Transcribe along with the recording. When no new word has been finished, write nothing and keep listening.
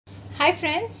Hi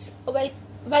friends,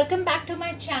 welcome back to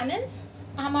my channel.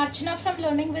 I'm Archana from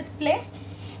Learning with Play,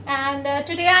 and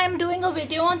today I am doing a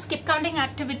video on skip counting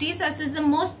activities as this is the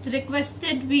most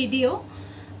requested video.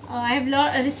 I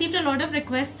have received a lot of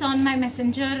requests on my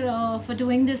messenger for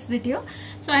doing this video,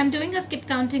 so I am doing a skip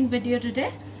counting video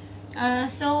today.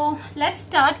 So let's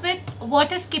start with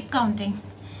what is skip counting.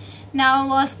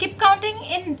 Now skip counting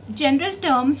in general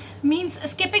terms means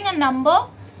skipping a number.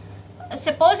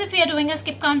 Suppose if we are doing a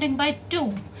skip counting by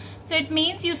 2, so it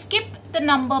means you skip the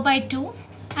number by 2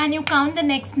 and you count the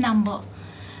next number.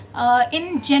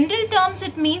 In general terms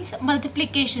it means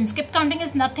multiplication. Skip counting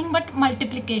is nothing but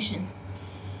multiplication.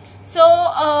 So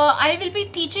I will be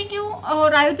teaching you,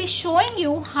 or I will be showing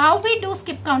you how we do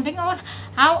skip counting, or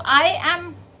how I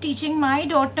am teaching my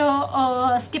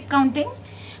daughter skip counting.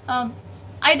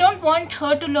 I don't want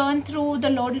her to learn through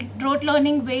the rote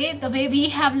learning way, the way we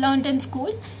have learned in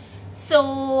school.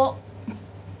 So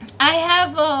I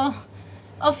have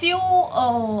a few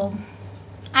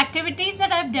activities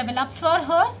that I've developed for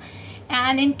her,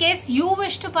 and in case you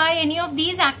wish to buy any of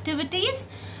these activities,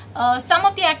 some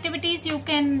of the activities you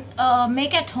can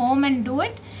make at home and do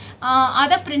it.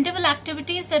 Other printable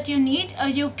activities that you need,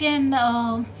 you can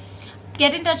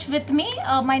get in touch with me.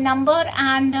 My number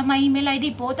and my email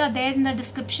ID both are there in the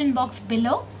description box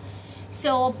below.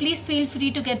 So please feel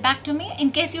free to get back to me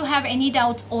in case you have any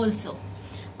doubts also.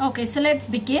 Okay, so let's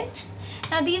begin.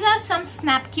 Now these are some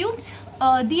snap cubes.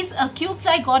 These cubes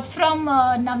I got from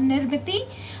Navnirmiti,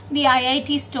 the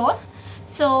IIT store.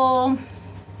 So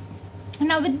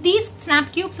now with these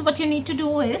snap cubes, what you need to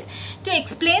do is to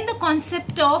explain the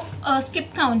concept of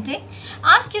skip counting.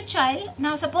 Ask your child.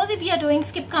 Now suppose if you are doing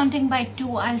skip counting by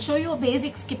 2, I'll show you a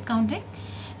basic skip counting.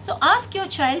 So ask your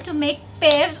child to make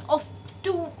pairs of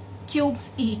 2 cubes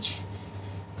each.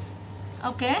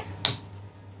 Okay,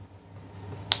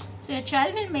 so your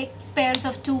child will make pairs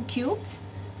of 2 cubes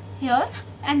here,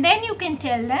 and then you can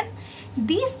tell them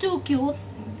these 2 cubes,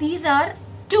 these are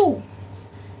 2.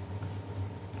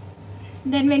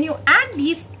 Then when you add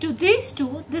these to these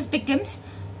 2, this becomes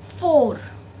 4.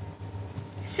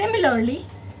 Similarly,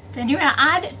 when you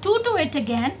add 2 to it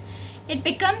again, it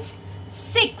becomes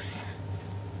 6.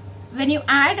 When you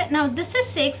add, now this is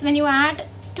 6, when you add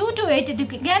 2 to it, it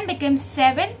again becomes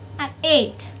 7 and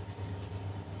 8.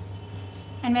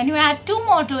 And when you add 2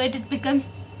 more to it, it becomes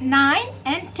 9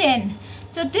 and 10.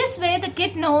 So this way the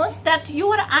kid knows that you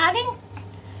are adding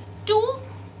 2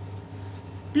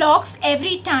 blocks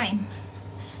every time.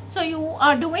 So you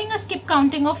are doing a skip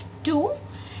counting of 2,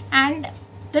 and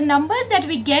the numbers that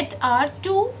we get are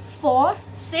 2, 4,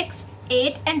 6,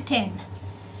 8 and 10.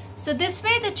 So this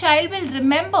way the child will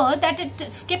remember that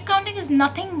skip counting is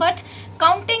nothing but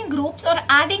counting groups or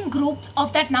adding groups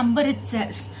of that number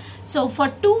itself. So for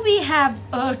 2 we have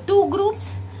 2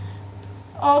 groups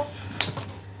of,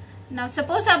 now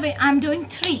suppose I'm doing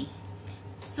 3.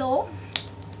 So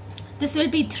this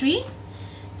will be 3.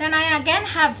 Then I again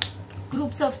have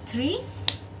groups of 3.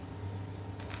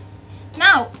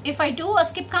 Now if I do a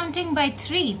skip counting by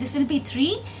 3, this will be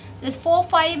 3. There's 4,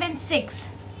 5 and 6.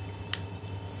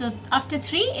 So after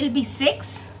 3 it will be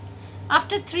 6.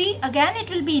 After 3 again it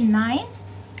will be 9.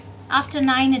 After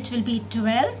 9 it will be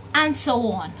 12, and so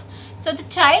on. So the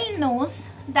child knows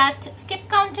that skip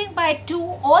counting by 2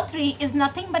 or 3 is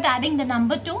nothing but adding the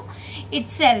number to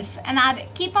itself, and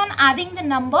keep on adding the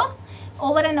number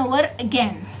over and over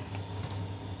again.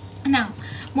 Now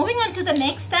moving on to the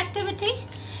next activity.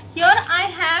 Here I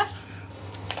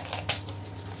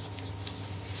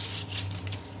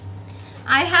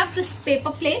have this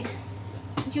paper plate.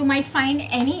 You might find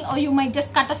any, or you might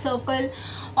just cut a circle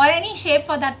or any shape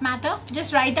for that matter.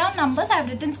 Just write down numbers. I've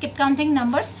written skip counting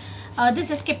numbers.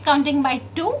 This is skip counting by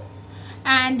 2,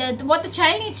 and what the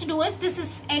child needs to do is, this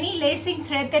is any lacing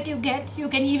thread that you get. You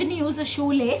can even use a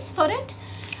shoelace for it.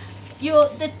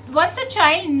 Once the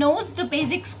child knows the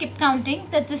basic skip counting,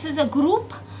 that this is a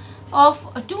group of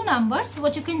 2 numbers,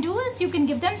 what you can do is you can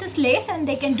give them this lace and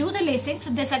they can do the lacing. So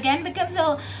this again becomes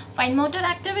a fine motor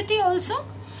activity also,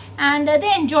 and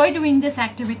they enjoy doing this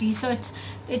activity. So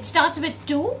it starts with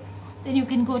 2, then you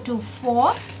can go to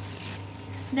 4,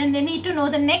 then they need to know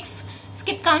the next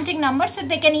skip counting number, so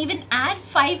they can even add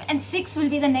 5 and 6 will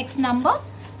be the next number.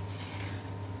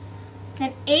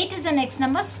 Then 8 is the next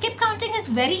number. Skip counting is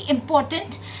very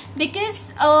important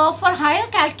because for higher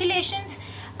calculations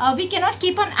we cannot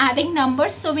keep on adding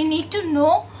numbers, so we need to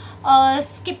know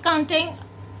skip counting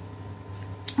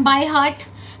by heart.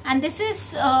 And this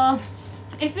is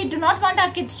if we do not want our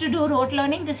kids to do rote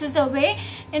learning, this is the way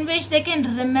in which they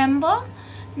can remember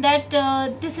that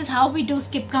this is how we do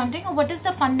skip counting, or what is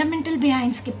the fundamental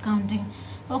behind skip counting.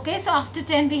 Okay, so after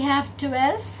 10 we have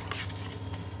 12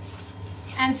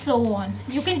 and so on.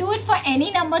 You can do it for any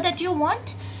number that you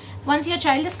want once your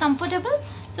child is comfortable,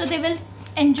 so they will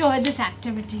enjoy this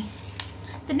activity.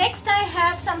 The next I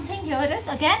have something here is,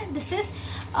 again, this is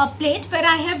a plate where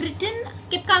I have written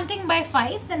skip counting by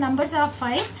 5. The numbers are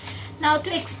 5. Now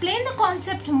to explain the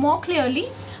concept more clearly,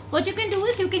 what you can do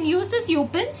is you can use this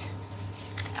U-pins,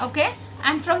 okay,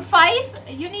 and from 5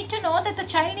 you need to know that the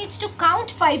child needs to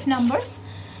count 5 numbers.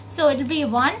 So it will be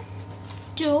 1,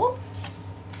 2,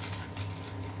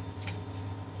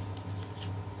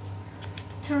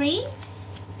 3,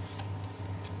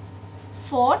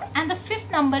 4, and the 5th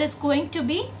number is going to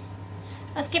be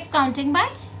a skip counting by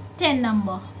 10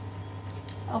 number,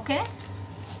 okay,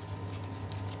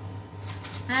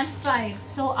 and 5.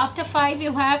 So after 5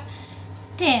 you have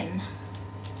 10.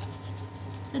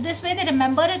 So this way they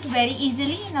remember it very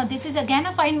easily. Now this is again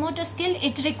a fine motor skill.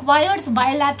 It requires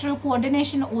bilateral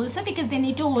coordination also, because they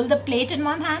need to hold the plate in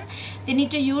one hand, they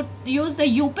need to use the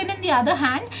U-pin in the other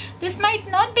hand. This might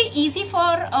not be easy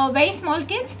for very small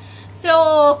kids.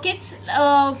 So kids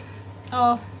 5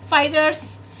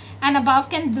 years and above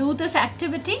can do this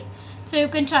activity. So you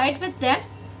can try it with them,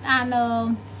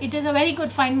 and it is a very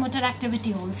good fine motor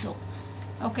activity also.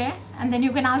 Okay, and then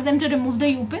you can ask them to remove the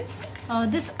U-pins.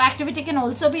 This activity can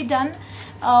also be done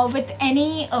with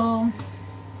any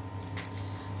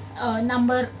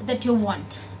number that you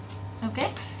want. Okay,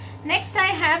 next I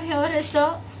have here is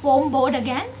the foam board.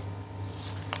 Again,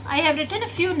 I have written a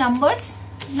few numbers.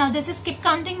 Now this is skip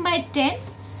counting by 10.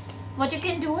 What you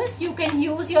can do is you can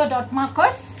use your dot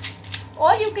markers,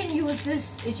 or you can use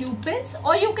this U-pins,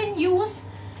 or you can use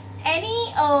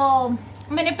any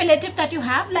manipulative that you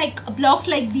have, like blocks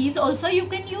like these also you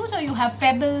can use, or you have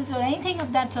pebbles or anything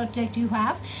of that sort that you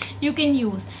have, you can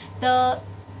use. The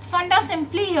funda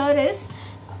simply here is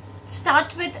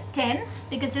start with 10,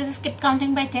 because this is skip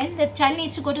counting by 10. The child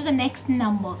needs to go to the next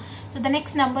number. So the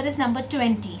next number is number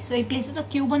 20. So he places a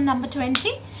cube on number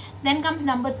 20, then comes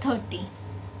number 30.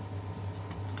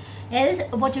 Else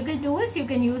what you can do is you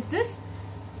can use this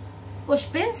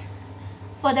push pins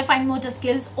for the fine motor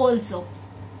skills also.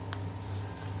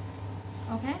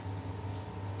 Okay,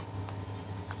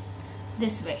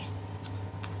 this way.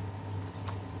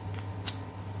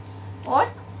 Or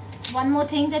one more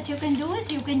thing that you can do is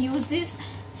you can use these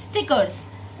stickers.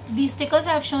 These stickers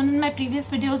I have shown in my previous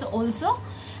videos also,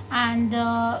 and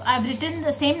I've written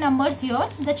the same numbers here.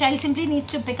 The child simply needs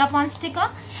to pick up one sticker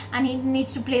and he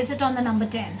needs to place it on the number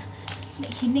 10.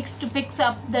 He needs to pick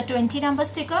up the 20 number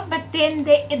sticker, but then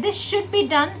this should be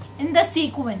done in the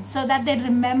sequence so that they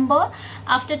remember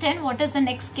after 10 what is the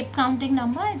next skip counting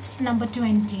number. It's number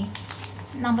 20,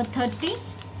 number 30,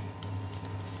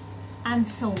 and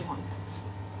so on.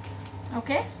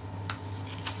 Okay,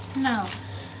 now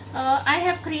I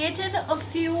have created a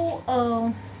few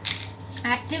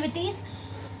activities.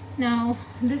 Now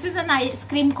this is an ice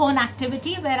cream cone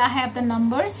activity where I have the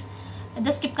numbers,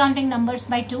 the skip counting numbers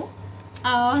by 2.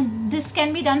 This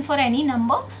can be done for any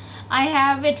number. I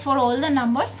have it for all the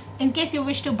numbers. In case you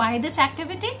wish to buy this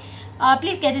activity,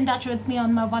 please get in touch with me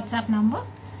on my WhatsApp number.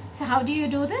 So how do you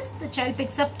do this? The child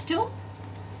picks up 2,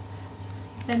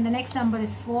 then the next number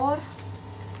is 4,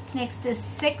 next is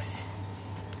 6,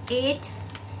 8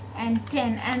 and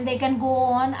 10, and they can go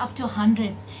on up to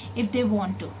 100 if they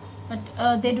want to,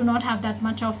 but they do not have that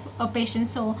much of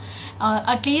patience. So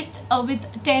at least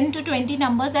with 10 to 20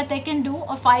 numbers that they can do,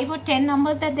 or 5 or 10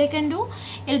 numbers that they can do,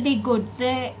 it'll be good.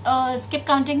 The skip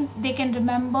counting they can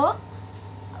remember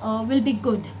will be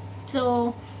good.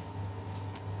 So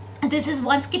this is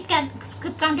one skip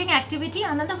counting activity.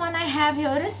 Another one I have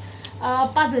here is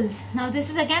puzzles. Now this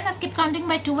is again a skip counting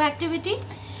by 2 activity.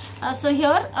 So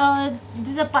here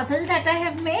this is a puzzle that I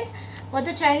have made. What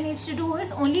the child needs to do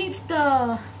is, only if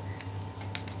the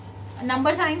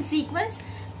numbers are in sequence,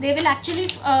 they will actually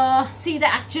see the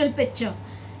actual picture.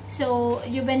 So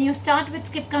when you start with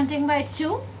skip counting by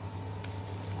 2,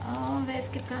 where's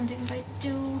skip counting by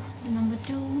 2, number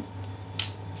 2,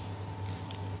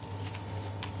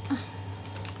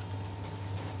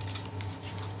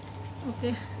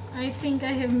 okay, I think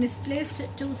I have misplaced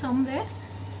 2 somewhere.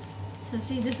 So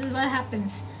see, this is what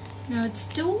happens. Now it's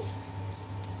 2,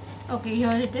 okay, here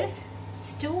it is.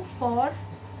 It's 2, 4,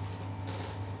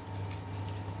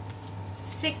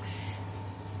 6,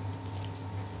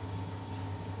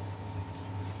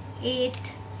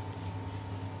 8,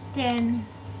 10,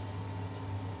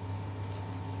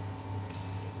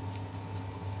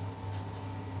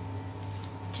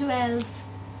 12,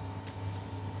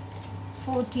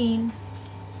 14,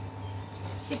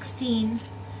 16,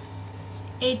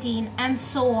 18, and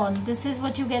so on. This is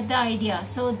what you get the idea.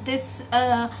 So this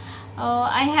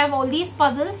I have all these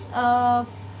puzzles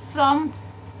from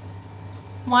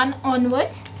 1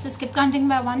 onwards. So skip counting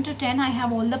by 1 to 10. I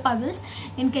have all the puzzles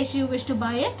in case you wish to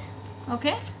buy it.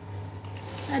 Okay.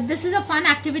 This is a fun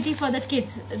activity for the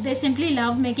kids. They simply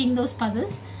love making those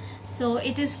puzzles. So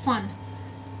it is fun.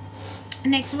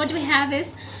 Next, what we have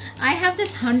is, I have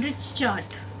this hundreds chart.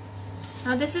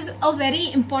 Now this is a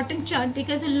very important chart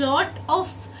because a lot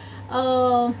of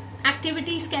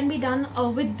activities can be done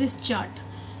with this chart.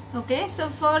 Okay, so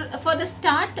for the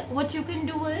start, what you can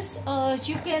do is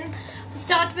you can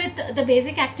start with the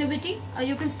basic activity.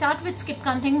 You can start with skip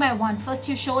counting by 1. First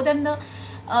you show them the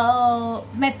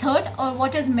method or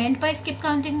what is meant by skip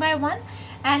counting by 1,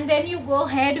 and then you go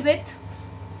ahead with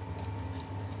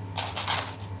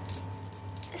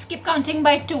skip counting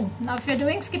by 2. Now if you're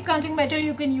doing skip counting by 2,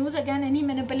 you can use again any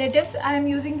manipulatives. I am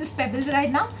using this pebbles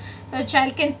right now. The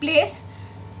child can place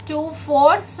 2,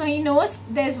 4, so he knows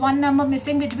there's one number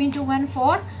missing between 2 and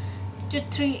 4, 2,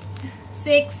 3,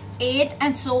 6, 8,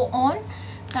 and so on.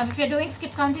 Now if you're doing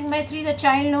skip counting by 3, the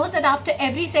child knows that after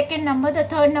every second number, the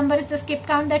third number is the skip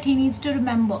count that he needs to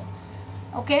remember.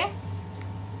 Okay,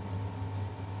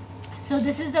 so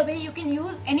this is the way you can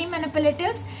use any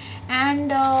manipulatives,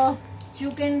 and you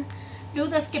can do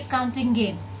the skip counting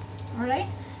game. Alright,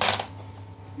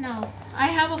 now I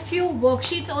have a few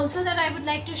worksheets also that I would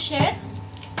like to share.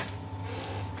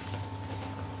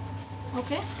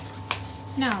 Okay,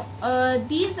 now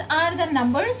these are the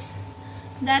numbers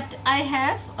that I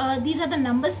have. These are the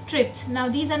number strips. Now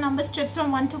these are number strips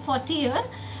from 1 to 40 here.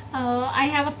 I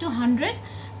have up to 100.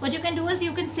 What you can do is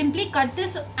you can simply cut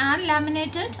this and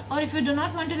laminate it, or if you do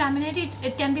not want to laminate it,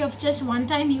 it can be of just one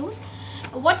time use.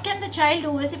 What can the child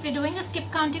do is, if you're doing a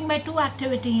skip counting by 2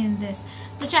 activity in this,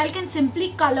 the child can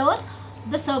simply color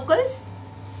the circles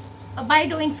by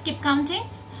doing skip counting,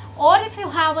 or if you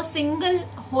have a single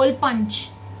hole punch,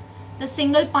 the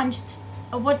single punch,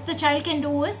 what the child can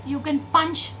do is you can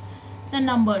punch the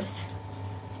numbers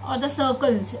or the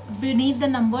circles beneath the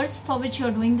numbers for which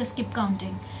you're doing the skip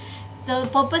counting.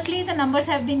 Purposely the numbers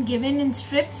have been given in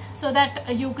strips so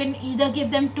that you can either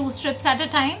give them 2 strips at a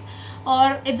time,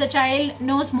 or if the child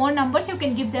knows more numbers, you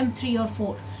can give them 3 or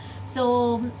 4.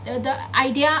 So the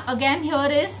idea again here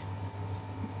is,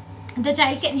 the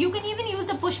child can, you can even use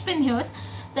the push pin here.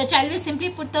 The child will simply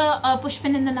put the push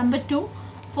pin in the number 2,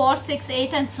 4, 6,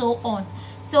 8, and so on.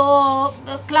 So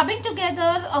clubbing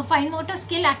together a fine motor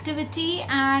skill activity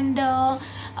and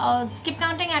skip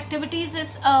counting activities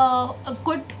is a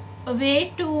good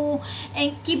way to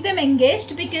keep them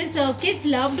engaged, because kids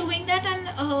love doing that,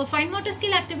 and fine motor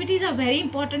skill activities are very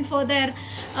important for their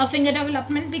finger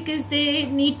development, because they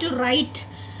need to write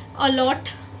a lot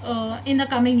in the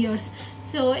coming years.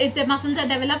 So if their muscles are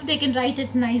developed, they can write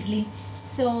it nicely.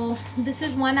 So this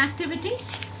is one activity.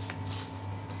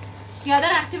 The other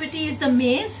activity is the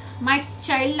maze. My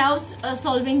child loves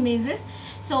solving mazes,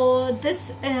 so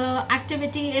this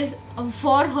activity is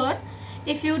for her.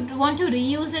 If you want to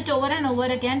reuse it over and over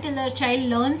again till the child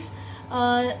learns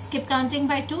skip counting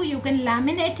by 2, you can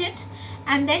laminate it,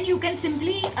 and then you can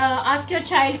simply ask your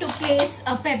child to place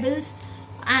pebbles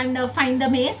and find the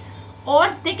maze,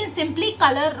 or they can simply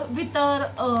color with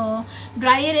a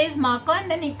dry erase marker, and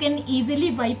then you can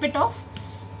easily wipe it off.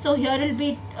 So here will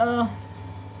be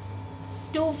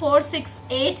 2, 4, 6,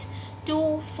 8,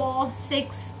 2, 4,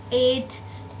 6, 8,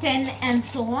 10, and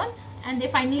so on, and they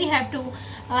finally have to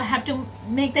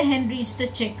make the hen reach the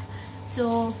chick.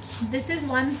 So this is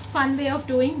one fun way of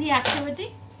doing the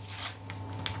activity.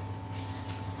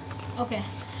 Okay,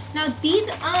 now these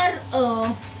are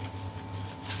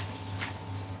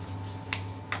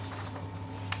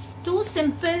 2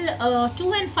 simple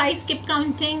 2 and 5 skip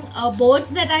counting boards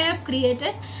that I have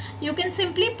created. You can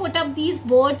simply put up these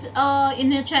boards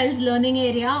in your child's learning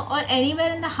area or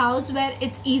anywhere in the house where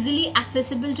it's easily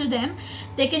accessible to them.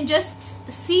 They can just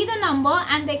see the number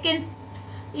and they can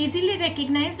easily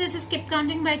recognize this is skip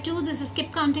counting by 2, this is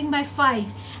skip counting by 5,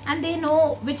 and they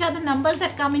know which are the numbers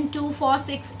that come in 2, 4,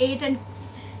 6, 8, and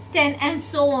 10, and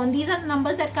so on. These are the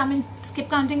numbers that come in skip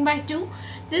counting by 2.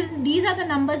 These are the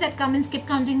numbers that come in skip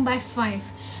counting by 5.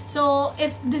 So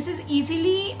if this is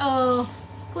easily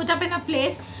put up in a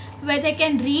place where they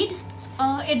can read,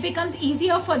 it becomes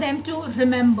easier for them to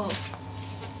remember.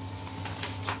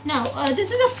 Now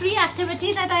this is a free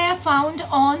activity that I have found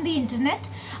on the internet.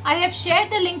 I have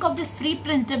shared the link of this free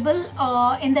printable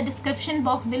in the description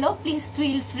box below. Please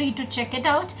feel free to check it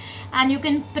out, and you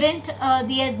can print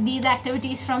these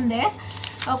activities from there.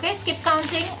 Okay, skip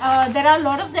counting, there are a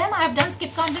lot of them. I have done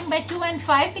skip counting by 2 and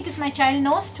 5 because my child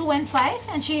knows 2 and 5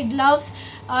 and she loves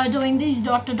doing these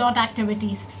dot to dot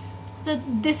activities. So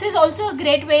this is also a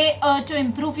great way to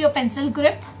improve your pencil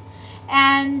grip.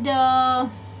 And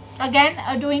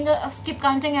again, doing a skip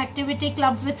counting activity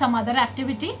clubbed with some other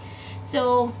activity.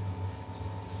 So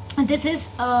this is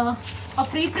a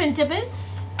free printable.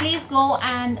 Please go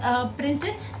and print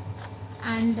it,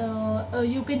 and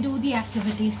you can do the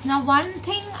activities. Now one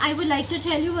thing I would like to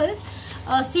tell you is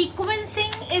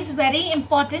sequencing is very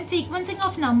important. Sequencing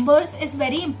of numbers is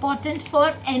very important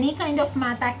for any kind of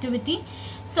math activity.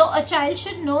 So a child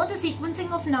should know the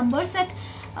sequencing of numbers, that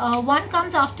 1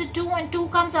 comes after 2 and 2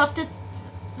 comes after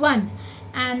 1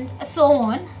 and so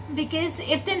on, because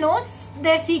if they know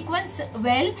their sequence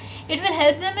well, it will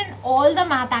help them in all the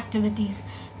math activities.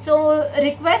 So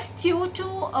request you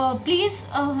to please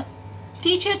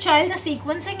teach your child the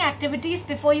sequencing activities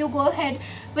before you go ahead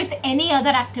with any other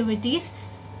activities.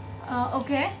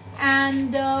 Okay,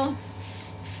 and as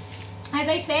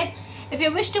I said, if you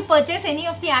wish to purchase any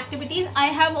of the activities, I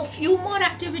have a few more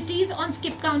activities on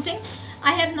skip counting.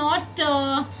 I have not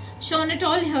shown it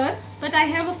all here, but I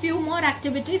have a few more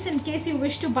activities. In case you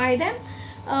wish to buy them,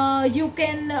 you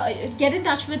can get in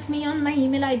touch with me on my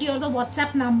email ID or the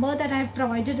WhatsApp number that I have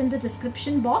provided in the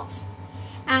description box.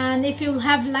 And if you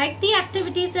have liked the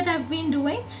activities that I've been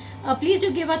doing, please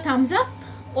do give a thumbs up.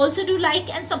 Also do like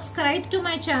and subscribe to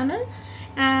my channel,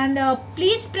 and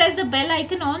please press the bell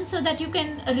icon on so that you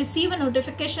can receive a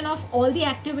notification of all the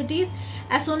activities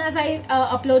as soon as I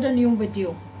upload a new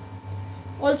video.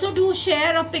 Also do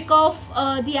share a pic of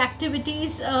the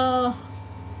activities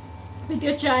with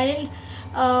your child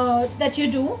that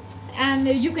you do, and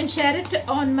you can share it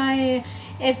on my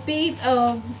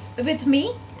FB with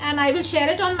me, and I will share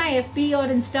it on my FB or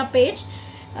Insta page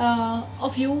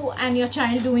of you and your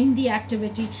child doing the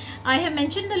activity. I have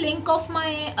mentioned the link of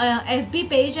my FB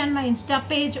page and my Insta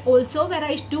page also, where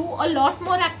I do a lot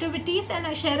more activities and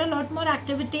I share a lot more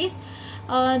activities.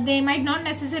 They might not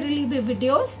necessarily be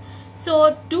videos,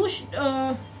 so do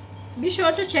be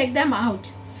sure to check them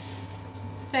out.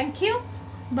 Thank you.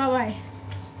 Bye bye.